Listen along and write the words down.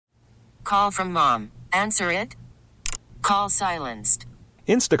call from mom. Answer it. Call silenced.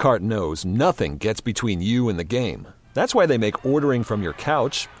 Instacart knows nothing gets between you and the game. That's why they make ordering from your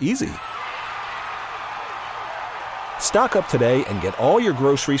couch easy. Stock up today and get all your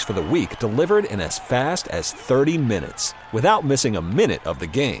groceries for the week delivered in as fast as 30 minutes without missing a minute of the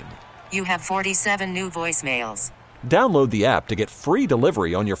game. You have 47 new voicemails. Download the app to get free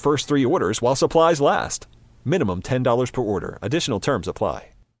delivery on your first 3 orders while supplies last. Minimum $10 per order. Additional terms apply.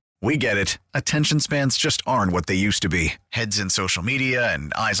 We get it. Attention spans just aren't what they used to be. Heads in social media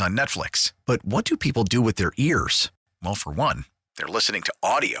and eyes on Netflix. But what do people do with their ears? Well, for one, they're listening to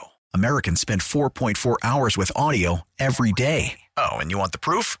audio. Americans spend 4.4 hours with audio every day. Oh, and you want the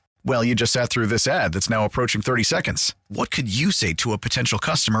proof? Well, you just sat through this ad that's now approaching 30 seconds. What could you say to a potential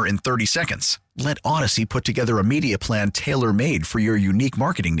customer in 30 seconds? Let Odyssey put together a media plan tailor-made for your unique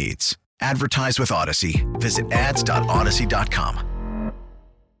marketing needs. Advertise with Odyssey. Visit ads.odyssey.com.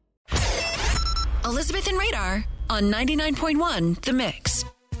 Elizabeth and Radar on 99.1 The Mix.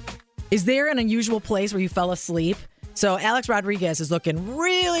 Is there an unusual place where you fell asleep? So Alex Rodriguez is looking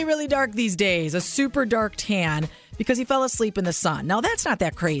really, really dark these days, a super dark tan, because he fell asleep in the sun. Now, that's not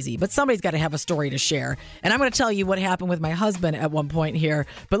that crazy, but somebody's got to have a story to share. And I'm going to tell you what happened with my husband at one point here.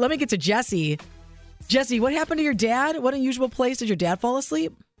 But let me get to Jesse. Jesse, what happened to your dad? What unusual place did your dad fall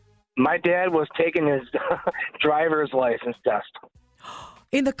asleep? My dad was taking his driver's license test.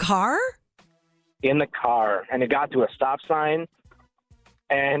 In the car? In the car. And it got to a stop sign,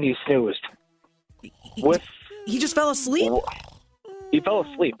 and he snoozed. He just fell asleep? He fell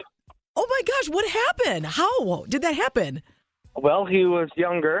asleep. Oh, my gosh. What happened? How did that happen? Well, he was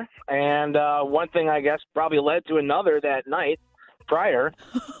younger, and one thing, I guess, probably led to another that night prior.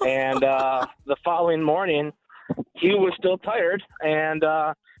 And the following morning, he was still tired and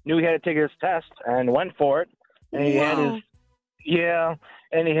knew he had to take his test and went for it. And he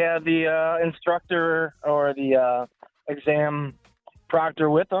had the instructor or the exam proctor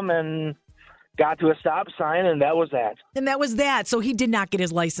with him and got to a stop sign, and that was that. And that was that. So he did not get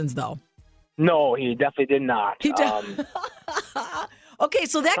his license, though. No, he definitely did not. Okay,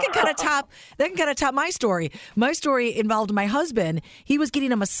 so that can kind of top my story. My story involved my husband. He was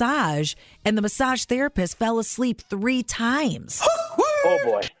getting a massage, and the massage therapist fell asleep 3 times. Oh,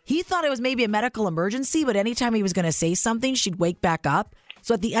 boy. He thought it was maybe a medical emergency, but anytime he was going to say something, she'd wake back up.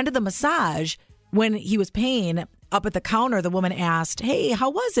 So at the end of the massage, when he was paying up at the counter, the woman asked, "Hey, how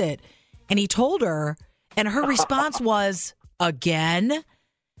was it?" And he told her, and her response was, "Again?"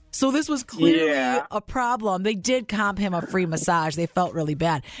 So this was clearly a problem. They did comp him a free massage. They felt really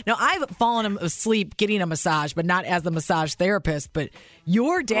bad. Now, I've fallen asleep getting a massage, but not as the massage therapist. But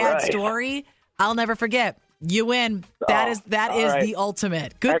your dad's story, I'll never forget. You win. That is the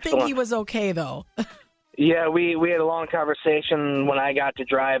ultimate. Good thing he was okay, though. Yeah, we had a long conversation when I got to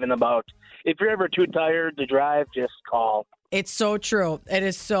drive, and about if you're ever too tired to drive, just call. It's so true. It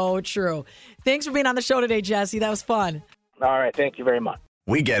is so true. Thanks for being on the show today, Jesse. That was fun. All right. Thank you very much.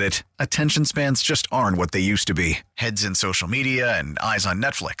 We get it. Attention spans just aren't what they used to be. Heads in social media and eyes on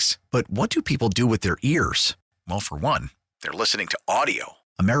Netflix. But what do people do with their ears? Well, for one, they're listening to audio.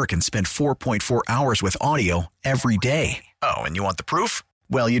 Americans spend 4.4 hours with audio every day. Oh, and you want the proof?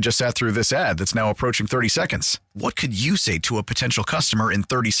 Well, you just sat through this ad that's now approaching 30 seconds. What could you say to a potential customer in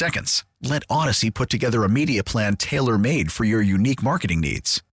 30 seconds? Let Odyssey put together a media plan tailor-made for your unique marketing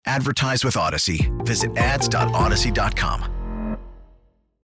needs. Advertise with Odyssey. Visit ads.odyssey.com.